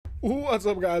What's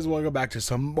up, guys? Welcome back to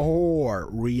some more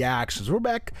reactions. We're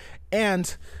back,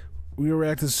 and we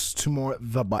react to more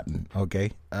The Button,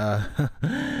 okay?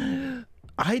 I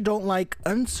don't like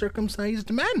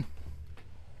uncircumcised men.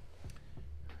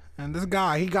 And this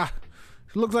guy, he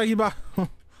looks like he about, look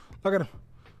at him.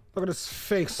 Look at his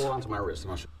face. Hold on to my wrist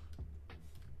and I'll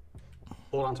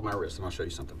show you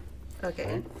something. Okay.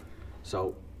 Right?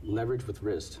 So, leverage with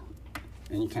wrist,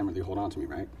 and you can't really hold on to me,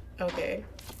 right? Okay.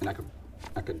 And I could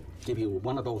give you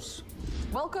one of those.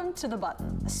 Welcome to The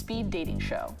Button, a speed dating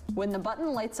show. When the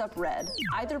button lights up red,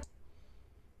 either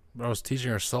Bro's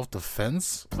teaching her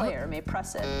self-defense? player may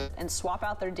press it and swap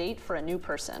out their date for a new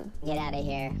person. Get out of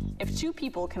here. If two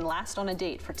people can last on a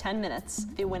date for 10 minutes,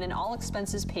 they win an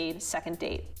all-expenses-paid second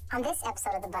date. On this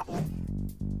episode of The Button,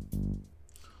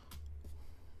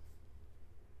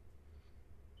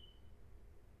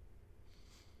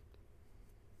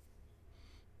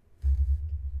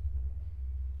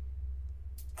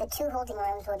 the two holding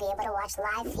rooms will be able to watch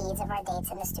live feeds of our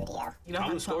dates in the studio.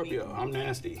 I'm a Scorpio. I'm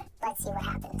nasty. Let's see what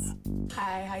happens.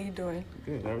 Hi, how you doing?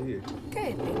 Good, how are you?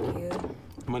 Good, thank you.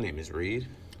 My name is Reed.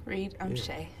 Reed, I'm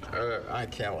Shay. I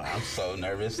can't lie. I'm so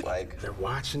nervous. Like, they're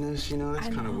watching us, you know? That's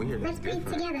kind of weird. Let's It's breathe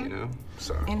different, together. you know?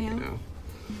 So, Inhale. you know.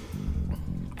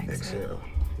 Exhale.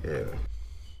 Yeah.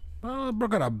 Well, bro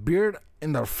got a beard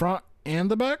in the front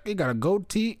and the back. He got a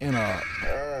goatee and a...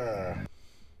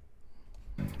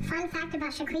 Fun fact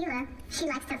about Shaquila, she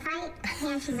likes to fight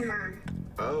and she's a mom.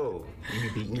 Oh, you be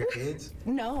beating your kids?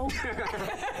 No.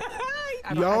 I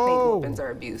think Yo! weapons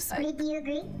are abuse. Reed, do you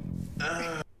agree?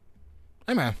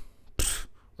 Hey, man.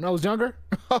 When I was younger...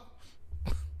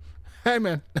 hey,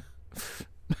 man.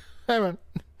 Hey, man.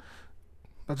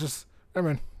 I just... Hey,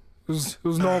 man. It was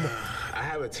normal. I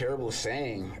have a terrible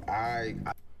saying. I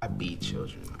beat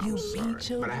children. You I'm beat sorry,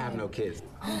 children? But I have no kids.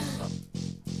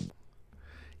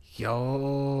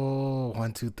 Yo,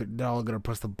 1, 2, 3. They're all gonna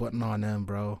press the button on them,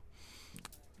 bro.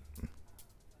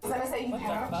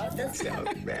 That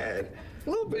sounds bad. A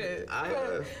little bit.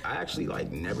 I actually, like,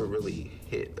 never really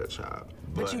hit a child.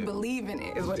 But you believe in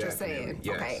it, is what you're saying.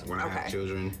 Yes. Okay. When I have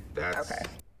children, that's... Okay.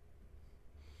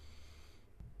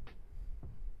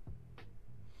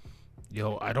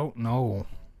 Yo, I don't know.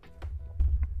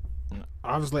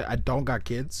 Obviously, I don't got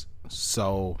kids,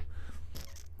 so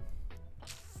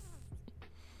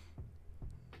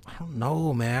I don't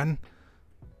know, man.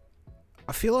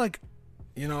 I feel like,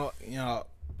 you know,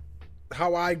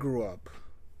 how I grew up.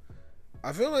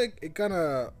 I feel like it kind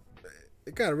of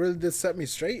really did set me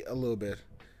straight a little bit.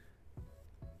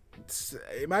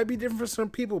 It might be different for some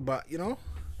people, but you know,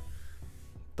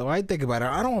 the way I think about it,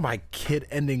 I don't want my kid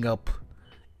ending up,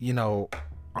 you know,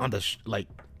 on the like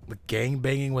the gang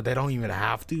banging when they don't even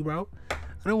have to, bro.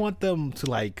 I don't want them to,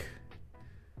 like,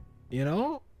 you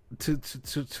know, to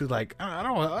like, I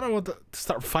don't want to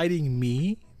start fighting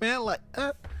me, man. Like,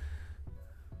 I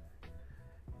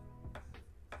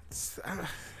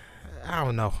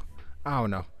don't know. I don't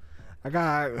know. I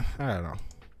don't know.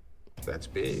 That's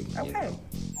big. Okay.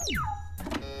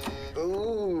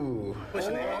 Ooh.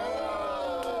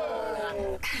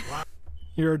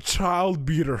 You're a child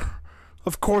beater.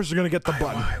 Of course you're gonna get the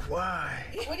button. Why?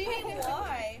 What do you mean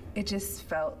why? It just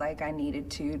felt like I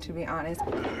needed to be honest.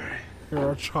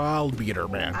 You're a child beater,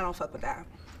 man. I don't fuck with that.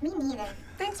 Me neither.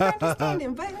 Thanks for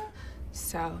understanding, button.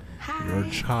 So, You're a hi.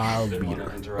 child Didn't beater.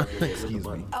 want to interrupt your Excuse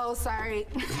me. Oh, sorry.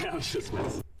 I was just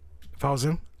messing. If I was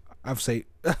him, I'd say,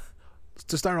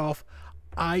 to start off,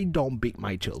 I don't beat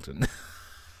my children.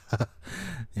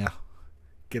 Yeah.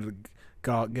 Get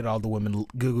all the women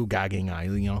goo gagging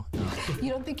eyes, you know.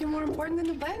 You don't think you're more important than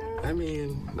the button? I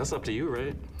mean, that's up to you,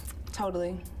 right?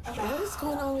 Totally. What is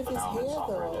going on with his hair,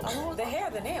 though? The hair,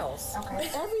 the nails. Okay.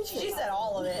 Everything. She said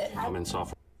all of it. I'm in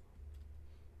software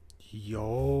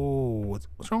Yo,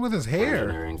 what's wrong with his hair?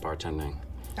 engineering, bartending.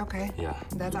 Okay. Yeah.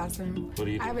 That's awesome. What do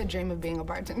you do? I have a dream of being a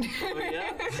bartender. Oh,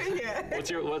 yeah? Yeah. What's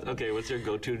your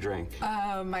go-to drink?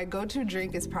 My go-to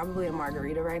drink is probably a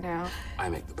margarita right now. I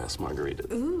make the best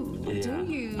margaritas. Ooh, Yeah. do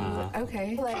you?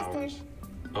 Okay. Sisters,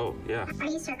 Oh, yeah. are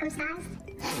you circumcised?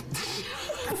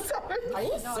 Are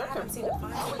you circumcised?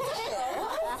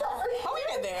 How we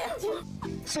get there?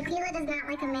 Shaquila does not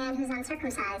like a man who's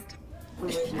uncircumcised.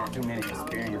 Too many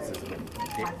experiences with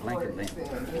Dick Blankenly.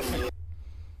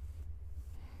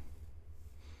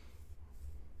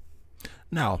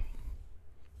 Now,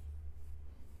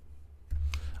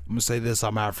 I'm gonna say this: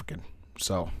 I'm African,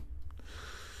 so.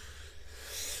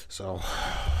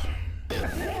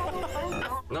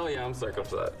 No, yeah, I'm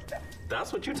circumcised.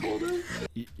 That's what you told him?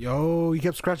 Yo, he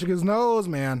kept scratching his nose,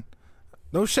 man.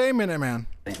 No shame in it, man.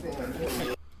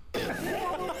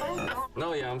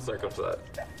 No, yeah, am circumcised.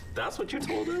 That's what you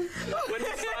told him when you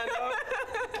signed up?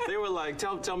 They were like,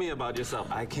 tell me about yourself.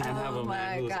 I can't have a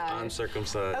man who's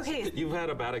uncircumcised. Okay. You've had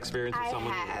a bad experience with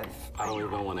someone? have. I don't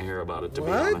even want to hear about it, to be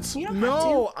What? honest.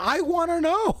 No, I want to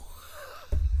know.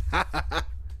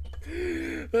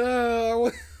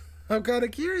 I'm kind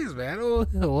of curious, man.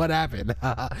 What happened?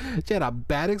 She had a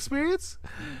bad experience?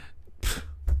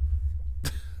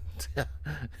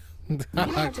 You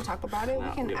don't have to talk about it. We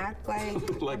can act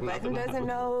like Button doesn't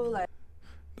know. Like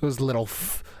Those little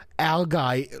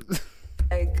algae.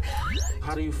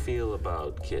 How do you feel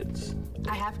about kids?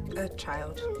 I have a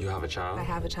child. You have a child? I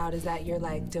have a child. Is that your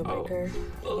like deal breaker?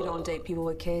 You don't date people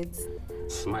with kids?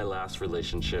 It's my last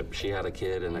relationship. She had a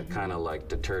kid, and it kind of like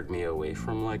deterred me away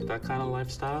from like that kind of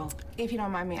lifestyle. If you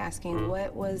don't mind me asking,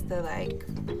 what was the like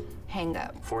hang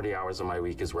up? 40 hours of my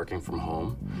week is working from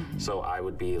home, so I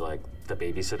would be like the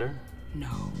babysitter. No.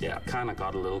 Yeah, kind of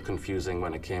got a little confusing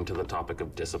when it came to the topic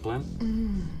of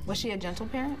discipline. Was she a gentle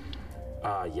parent?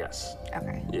 Yes.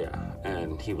 Okay. Yeah,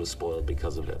 and he was spoiled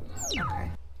because of it. Okay.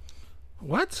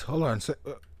 What? Hold on.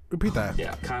 Repeat that.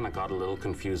 Yeah, kind of got a little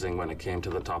confusing when it came to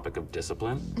the topic of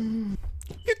discipline.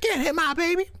 You can't hit my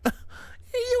baby.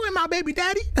 You ain't my baby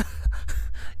daddy.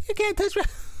 You can't touch me.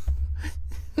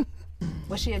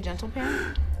 Was she a gentle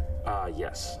parent?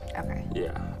 Yes. Okay.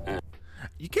 Yeah. And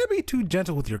You can't be too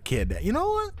gentle with your kid. You know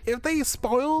what? If they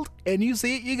spoiled and you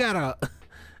see it, you gotta.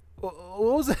 What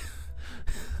was it?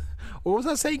 What was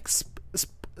I saying?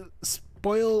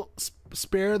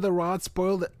 Spare the rod,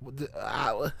 spoil the.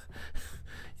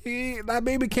 That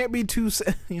baby can't be too.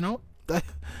 You know. That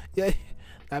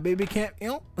baby can't. You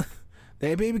know.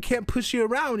 That baby can't push you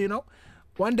around. You know.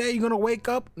 One day you're gonna wake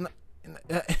up. You're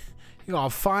gonna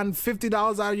find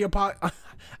 $50 out of your pocket,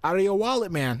 out of your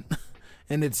wallet, man,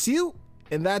 and it's you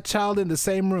and that child in the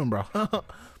same room, bro.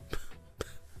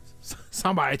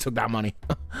 Somebody took that money.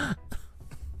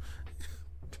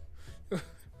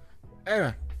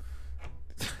 Hey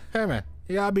man,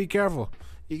 you gotta be careful.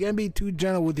 You can't be too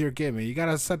gentle with your kid, man. You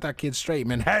gotta set that kid straight,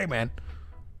 man. Hey man,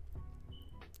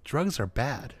 drugs are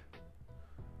bad.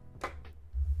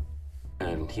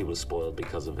 and he was spoiled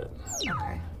because of it.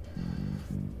 Okay.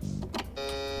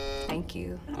 Thank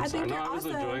you. I think you're I was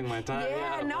awesome. enjoying my time.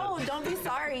 Yeah, no, don't be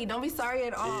sorry. Don't be sorry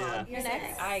at all. Yeah. You're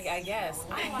next. I guess.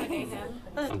 I don't want to date him.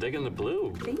 I'm digging the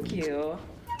blue. Thank you.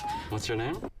 What's your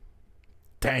name?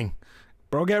 Dang.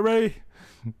 Bro, get ready.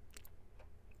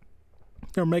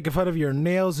 You're making fun of your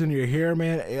nails and your hair,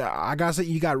 man. Yeah, I gotta say,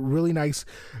 you got really nice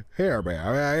hair, man.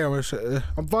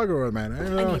 I'm fucking with it, man.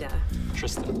 Anita.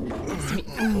 Tristan. Nice to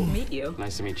meet you.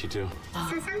 Nice to meet you too. So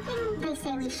something they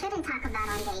say we shouldn't talk about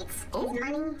on dates is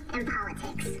money and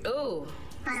politics. Ooh.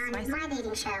 But on my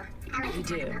dating show, I like to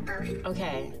talk about both.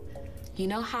 Okay. You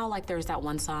know how like there's that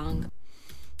one song?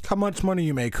 How much money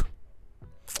you make?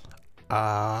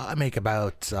 I make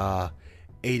about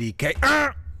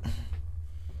 $80K.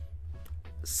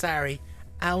 Sorry,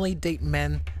 I only date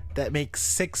men that make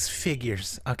 6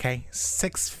 figures, okay?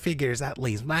 6 figures at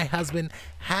least. My husband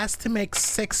has to make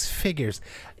 6 figures.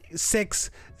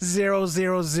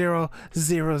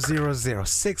 6,000,000.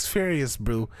 6 figures,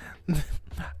 bro.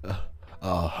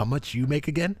 How much you make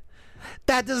again?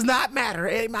 That does not matter.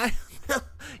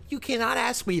 You cannot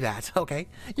ask me that, okay?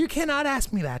 You cannot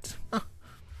ask me that.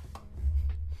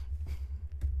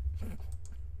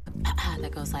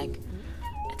 That goes like,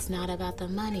 it's not about the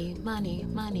money, money,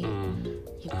 money.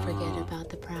 You forget about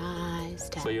the prize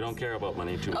tag. So you don't care about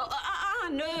money too?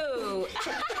 No.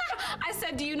 I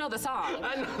said, do you know the song?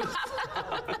 I know the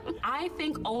song. I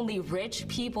think only rich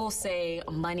people say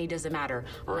money doesn't matter.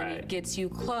 Money Right. gets you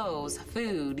clothes,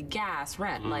 food, gas,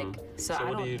 rent. Like, so I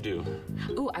what don't. do you do?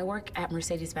 Ooh, I work at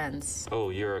Mercedes-Benz. Oh,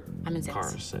 you're I'm in car.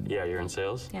 sales. Yeah, you're in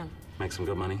sales? Yeah. Make some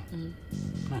good money?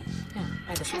 Nice. Yeah,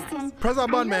 I just Tristan, Press that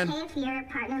button, are you man. okay if your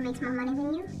partner makes more money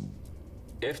than you?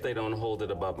 If they don't hold it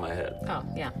above my head. Oh,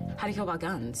 yeah. How do you feel about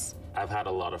guns? I've had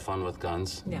a lot of fun with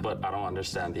guns, Yeah. but I don't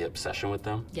understand the obsession with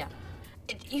them. Yeah.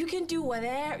 You can do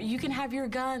whatever. You can have your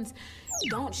guns.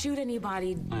 Don't shoot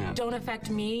anybody. Yeah. Don't affect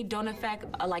me. Don't affect,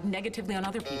 like, negatively on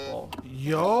other people.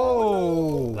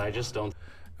 Yo. I just don't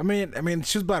I mean,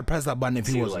 she's about to press that button if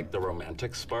he see was. like the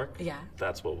romantic spark. Yeah.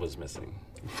 That's what was missing.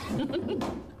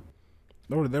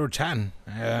 They were chatting.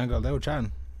 Yeah, they were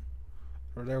chatting.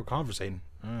 Or they were conversating.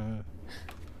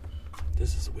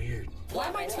 This is weird. Why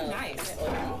am I too nice?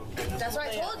 That's what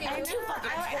I told you. I'm too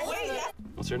fucking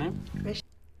What's your name?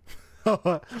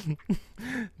 The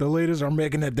ladies are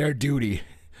making it their duty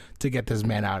to get this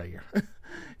man out of here.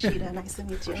 Cheetah, nice to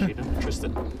meet you. Rashida?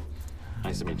 Tristan.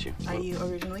 Nice to meet you. Are you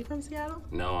originally from Seattle?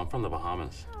 No, I'm from the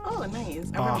Bahamas. Oh, nice.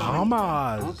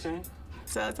 Bahamas. Okay.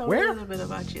 So tell me a little bit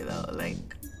about you, though. Like,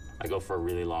 I go for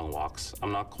really long walks.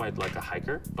 I'm not quite like a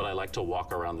hiker, but I like to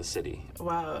walk around the city.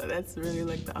 wow, that's really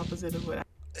like the opposite of what I.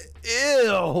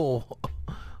 Ew.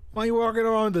 Why are you walking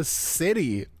around the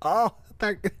city? Oh,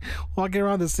 walking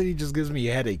around the city just gives me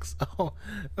headaches. Oh,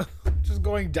 just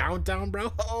going downtown,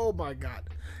 bro. Oh my god.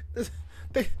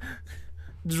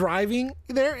 Driving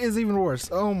there is even worse.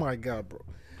 Oh my god, bro.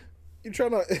 You're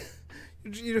trying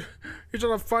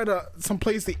to find some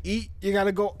place to eat. You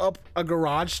gotta go up a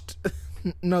garage.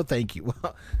 No, thank you.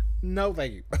 No,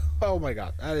 thank you. Oh my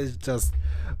god, that is just.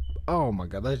 Oh my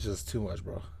god, that's just too much,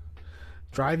 bro.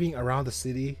 Driving around the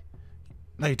city.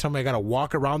 Now you tell me I gotta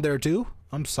walk around there too?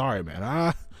 I'm sorry,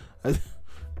 man.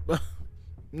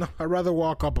 No, I'd rather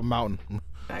walk up a mountain.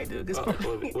 I do.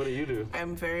 What do you do?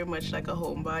 I'm very much like a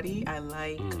homebody. I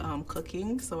like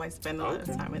cooking, so I spend a lot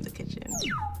of time in the kitchen.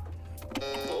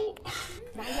 Oh.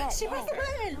 She pressed the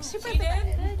button. She pressed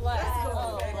the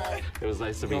button. It was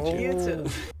nice to meet you. You too.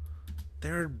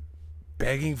 They're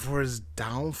begging for his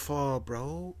downfall,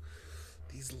 bro.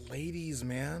 These ladies,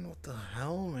 man. What the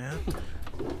hell, man?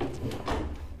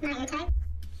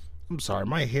 I'm sorry.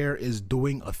 My hair is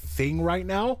doing a thing right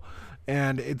now,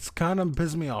 and it's kind of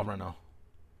pissing me off right now.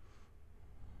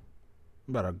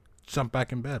 I'm about to jump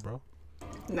back in bed, bro.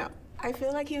 No, I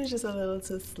feel like he was just a little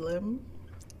too slim,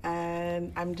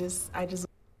 and I just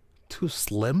Too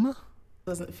slim?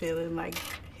 wasn't feeling like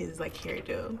his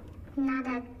hairdo. Not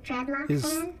a dreadlock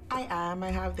fan? I am.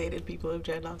 I have dated people with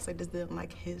dreadlocks. I just didn't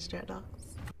like his dreadlocks.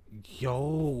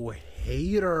 Yo,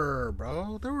 hater,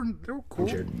 bro. They were cool.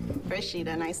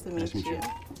 Rashida, nice to meet you.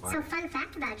 So fun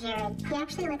fact about Jared, he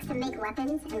actually likes to make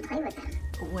weapons and play with them.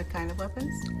 What kind of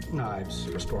weapons? Knives,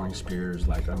 restoring spears.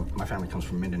 Like my family comes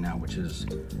from Mindanao, which is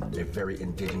a very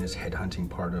indigenous headhunting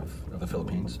part of the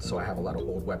Philippines. So I have a lot of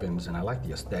old weapons, and I like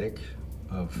the aesthetic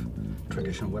of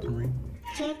traditional weaponry.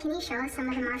 Jared, can you show us some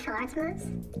of the martial arts moves?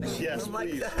 Yes,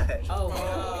 please.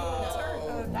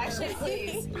 Actually,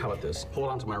 please. How about this? Hold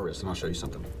on to my wrist, and I'll show you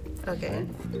something. Okay.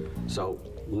 So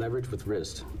leverage with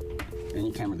wrist, and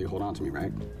you can't really hold on to me,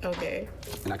 right? Okay.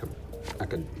 And I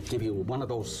could give you one of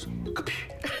those.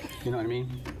 You know what I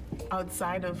mean?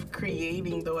 Outside of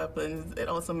creating the weapons, it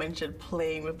also mentioned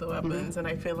playing with the weapons, and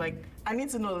I feel like I need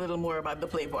to know a little more about the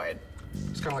play part.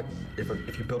 It's kind of like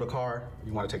if you build a car,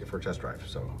 you want to take it for a test drive.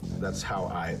 So that's how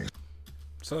I.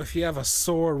 So if you have a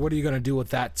sword, what are you gonna do with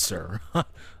that, sir? How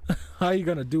are you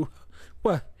gonna do?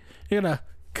 What? You're gonna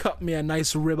cut me a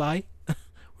nice ribeye? What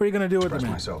are you gonna do with it, Express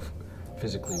man? myself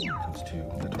physically when it comes to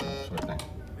that sort of thing.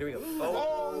 Here we go.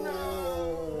 Oh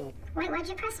no! Why'd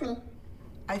you press me?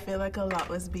 I feel like a lot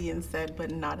was being said,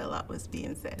 but not a lot was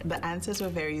being said. The answers were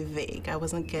very vague. I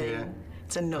wasn't getting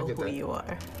to know who you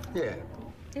are. Yeah.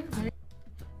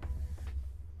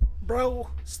 Bro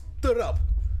stood up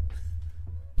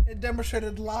and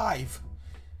demonstrated live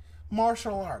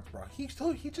martial arts, bro. He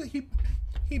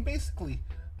basically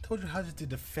told you how to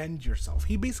defend yourself.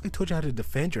 He basically told you how to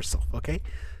defend yourself, okay?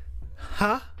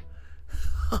 Huh?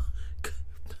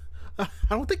 I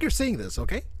don't think you're seeing this,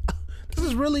 okay? This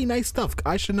is really nice stuff.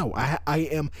 I should know. I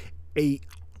am a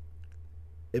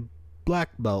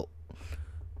black belt.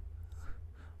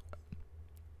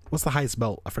 What's the highest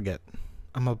belt? I forget.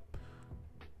 I'm a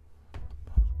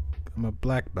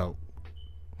black belt.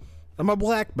 I'm a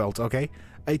black belt, okay?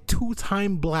 A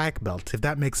 2-time black belt, if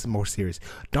that makes it more serious.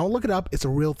 Don't look it up. It's a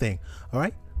real thing, all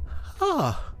right?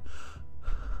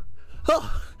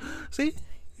 See? You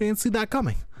didn't see that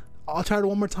coming. I'll try it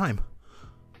one more time.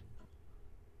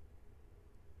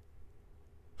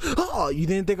 Oh, you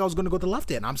didn't think I was going to go to the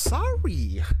left end. I'm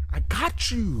sorry. I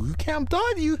got you. You can't, I'm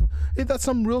telling you. That's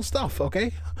some real stuff,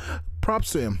 okay?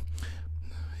 Props to him.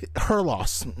 Her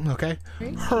loss, okay?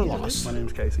 Her loss. My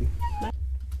name's Casey.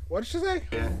 What did she say?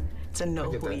 Yeah. To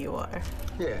know who you are.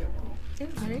 Yeah. You're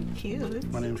very cute.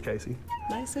 My name's Casey.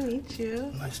 Nice to meet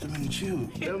you. Nice to meet you.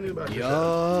 Tell me about I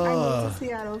yourself. moved to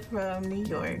Seattle from New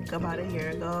York about a year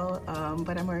ago,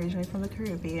 but I'm originally from the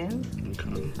Caribbean.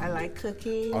 Okay. I like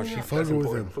cooking. Oh, she fucking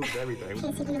with him. Food's everything.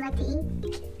 Casey, do you like to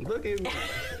eat? Look at me.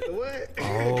 What?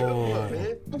 Oh. Come on,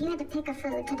 man. If you had to pick a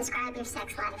food to describe your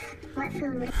sex life, what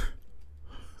food would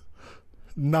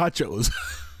Nachos.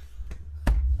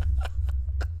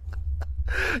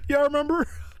 Y'all remember?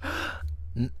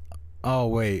 Oh,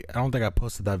 wait. I don't think I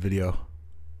posted that video.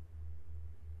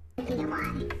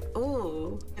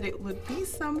 Ooh, but it would be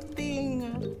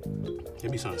something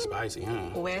It'd be something spicy, huh?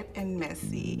 wet and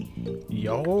messy.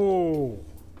 Yo.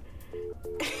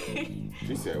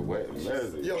 She said wet and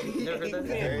messy. Yo,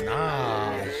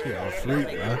 Nah, she a freak,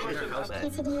 man.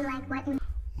 Casey, do you like wet and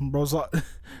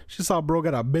She saw bro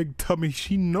got a big tummy.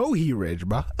 She know he rich,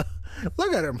 bro.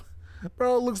 Look at him.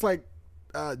 Bro, it looks like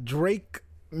Drake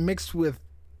mixed with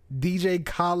DJ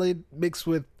Khaled mixed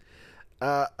with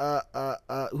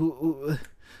who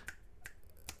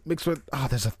mixed with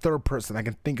there's a third person I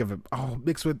can think of him.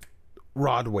 Mixed with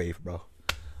Rod Wave, bro.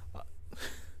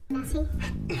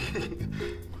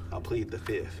 I'll plead the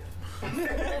fifth.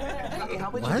 Okay, how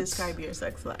would you describe your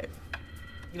sex life?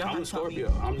 You don't I'm a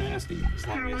Scorpio. I'm nasty.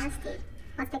 How nasty?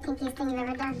 What's the kinkiest thing you've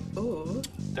ever done? Ooh.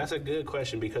 That's a good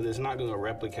question because it's not gonna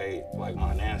replicate like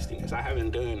my nastiness. I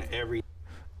haven't done every.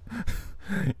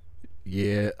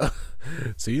 Yeah.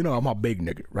 So you know I'm a big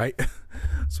nigga, right?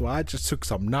 So I just took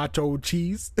some nacho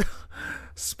cheese,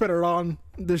 spit it on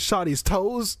the shawty's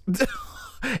toes,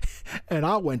 and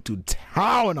I went to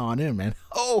town on him, man.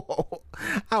 Oh,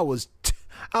 I was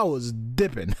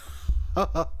dipping.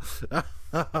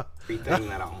 Everything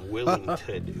that I'm willing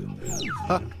to do.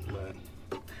 But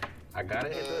I gotta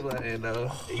hit the button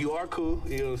though. You are cool,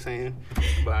 you know what I'm saying?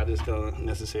 But I just don't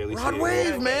necessarily see Rod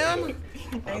Wave, man.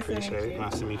 I appreciate it.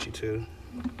 Nice to meet you too.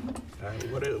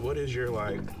 What is your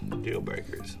like deal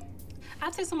breakers?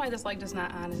 I'd say somebody that's like just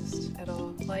not honest at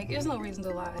all. Like there's no reason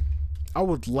to lie. I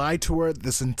would lie to her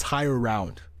this entire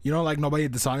round. You know, like nobody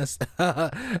dishonest. That's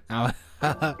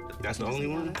the only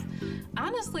one?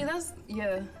 Honestly, that's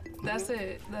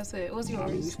it. What's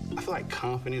yours? I feel like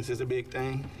confidence is a big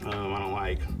thing. I don't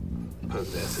like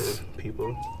possessive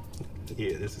people.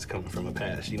 Yeah, this is coming from a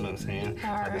past, you know what I'm saying?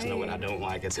 I just know what I don't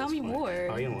like at Tell this me point. more.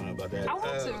 Oh, you don't want to know about that. I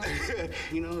want to.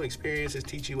 You know, experiences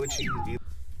teach you what you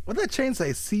What that chain say?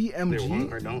 CMG?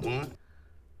 want or don't want.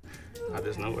 I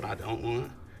just know what I don't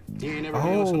want. You ain't never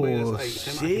been with somebody that's like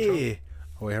shit.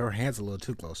 Oh, wait, her hand's a little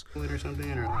too close. Or something,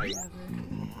 or like,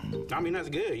 I mean, that's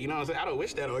good. You know what I'm saying? I don't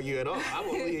wish that on you at all. I've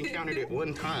only encountered it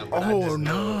one time. But I just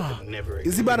know never again.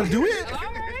 Is he about to do it? All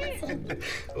right.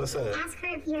 What's up? Ask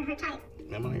her if you're her type.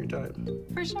 Am I your type?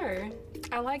 For sure.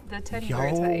 I like the teddy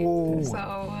bear type. So this is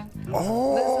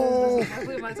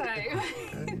definitely my type.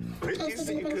 Casey,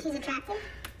 do you think she's attractive?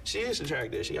 She is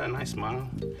attractive. She got a nice smile,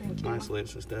 nice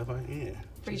lips and stuff. Yeah, she's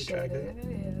Appreciate attractive.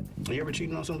 it. Yeah. You ever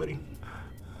cheating on somebody?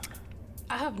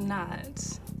 I have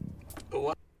not.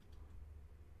 What?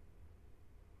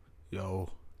 Yo.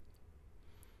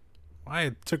 Why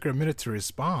it took her a minute to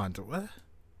respond? What?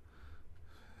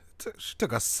 She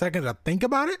took a second to think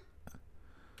about it?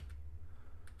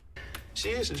 She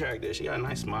is attractive. She got a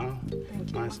nice smile,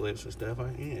 nice lips and stuff.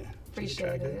 Yeah, she's Appreciate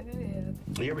attractive. it.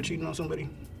 Yeah. You ever cheating on somebody?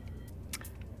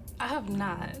 I have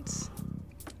not.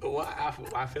 Well,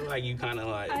 I feel like you kind of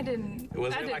like. I didn't.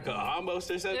 Was I it like didn't. a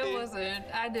almost or something? It wasn't.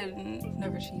 I didn't.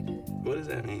 Never cheated. What does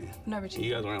that mean? Never cheated.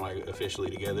 You guys weren't like officially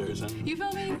together or something? You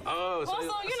feel me? Oh, so,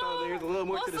 so there's a little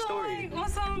more to the story.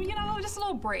 Just a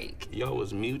little break. Y'all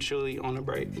was mutually on a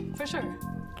break? For sure.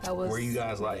 That was. Were you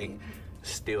guys like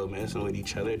still messing with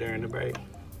each other during the break?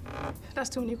 That's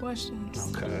too many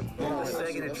questions. Okay.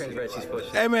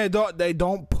 Hey man,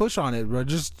 don't push on it, bro.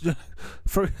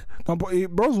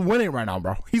 Bro's winning right now,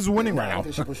 bro. He's winning right now.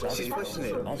 She's pushing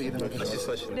it.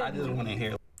 I just want to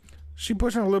hear. She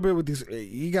pushing a little bit with these.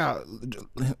 You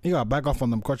got back off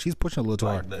on them cards. She's pushing a little too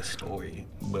hard. The story,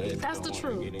 but That's the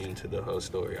truth. Get into the whole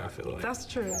story. I feel like That's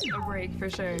true. A break for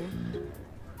sure.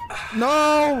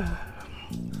 No.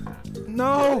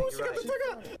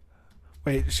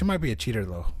 Wait, she might be a cheater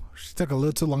though. She took a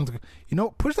little too long to.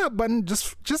 Push that button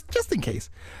just in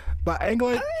case. But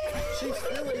angling.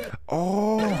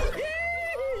 Oh.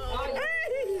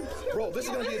 Bro, this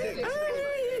is gonna be a date.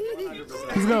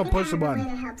 He's gonna push the button. To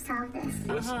help solve this.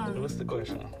 What's the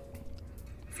question?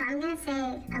 So I'm gonna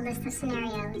say a list of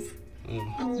scenarios,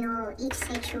 and you'll each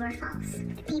say true or false.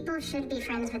 People should be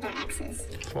friends with their exes.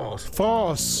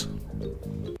 False.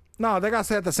 No, they gotta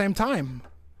say it at the same time.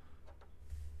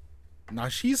 Now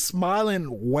she's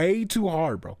smiling way too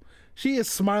hard, bro. She is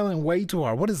smiling way too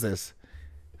hard. What is this?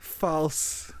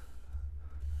 False.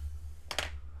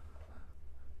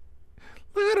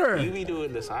 Look at her. You be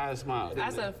doing the side smile. I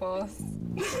said false.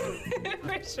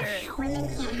 For sure. Women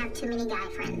can't have too many guy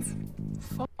friends.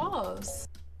 False.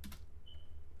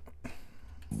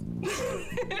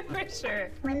 For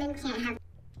sure. Women can't have.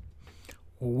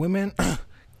 Women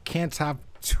can't have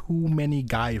too many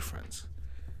guy friends.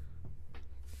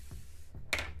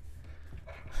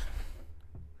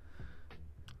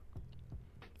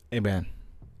 Hey man,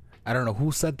 I don't know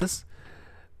who said this,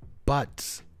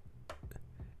 but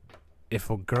if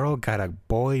a girl got a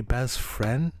boy best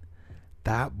friend,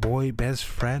 that boy best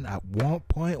friend at one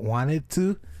point wanted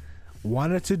to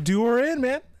do her in,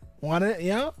 man. Wanted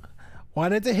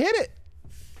to hit it.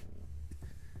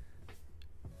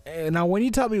 And now when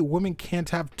you tell me women can't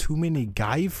have too many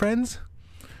guy friends,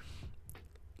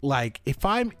 like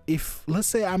if let's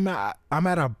say I'm at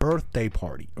a birthday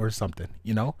party or something,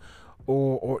 you know,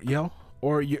 or you know,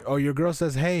 or your girl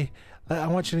says, hey, I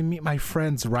want you to meet my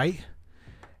friends, right?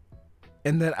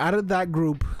 And then out of that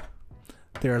group,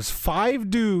 there's 5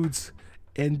 dudes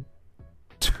and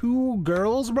 2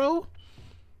 girls, bro.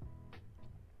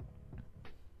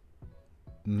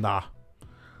 Nah.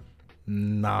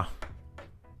 And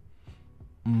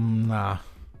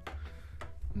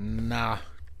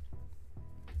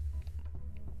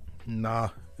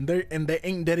they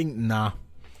ain't dating. Nah.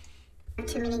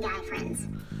 Too many guy friends.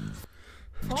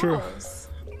 True.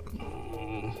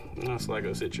 That's like a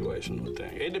situational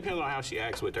thing. It depends on how she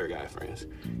acts with her guy friends.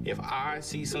 If I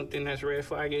see something that's red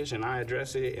flaggish and I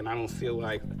address it and I don't feel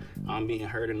like I'm being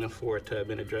hurt enough for it to have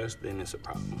been addressed, then it's a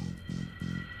problem.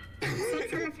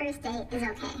 Sex on the first date is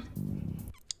okay.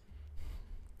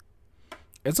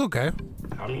 It's okay.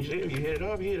 I mean, shit, if you hit it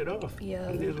off, you hit it off. Yeah.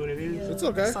 It is what it is. Yeah. It's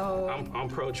okay. So I'm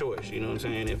pro-choice, you know what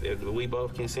I'm saying? If we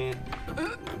both consent,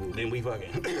 then we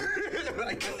fucking.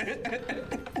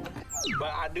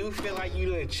 But I do feel like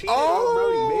you done cheated on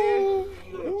Brody,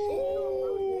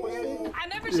 man. I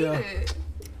never cheated.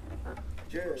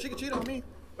 She can cheat on me.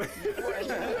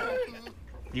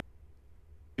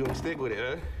 You gonna stick with it,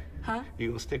 huh? Huh? You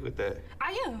gonna stick with that?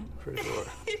 I am. For sure.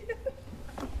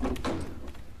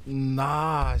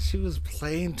 Nah, she was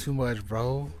playing too much,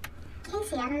 bro.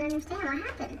 Casey, I don't understand what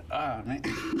happened. Ah, man.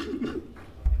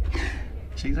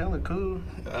 She's hella cool.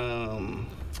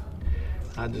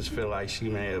 I just feel like she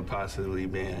may have possibly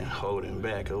been holding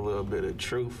back a little bit of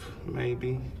truth,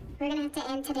 maybe. We're gonna have to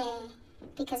end today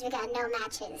because we got no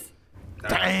matches.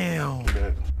 Damn.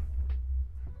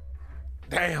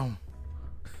 Damn.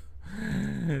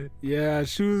 Yeah,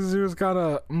 she was kind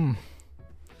of.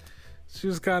 She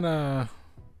was kind of.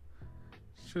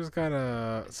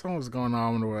 Something was going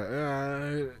on with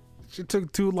her. She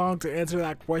took too long to answer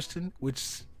that question,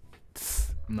 which.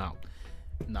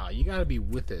 No, you gotta be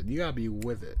with it. You gotta be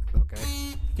with it, okay?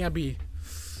 You can't be.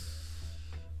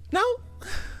 No.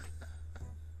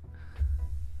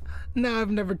 No, I've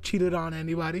never cheated on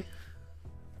anybody.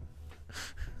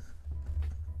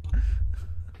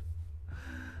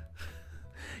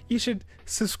 You should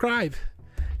subscribe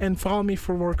and follow me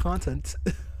for more content.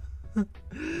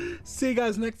 See you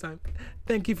guys next time.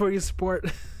 Thank you for your support.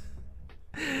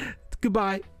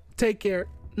 Goodbye. Take care.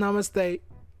 Namaste.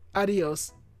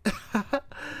 Adios.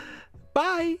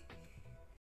 Bye.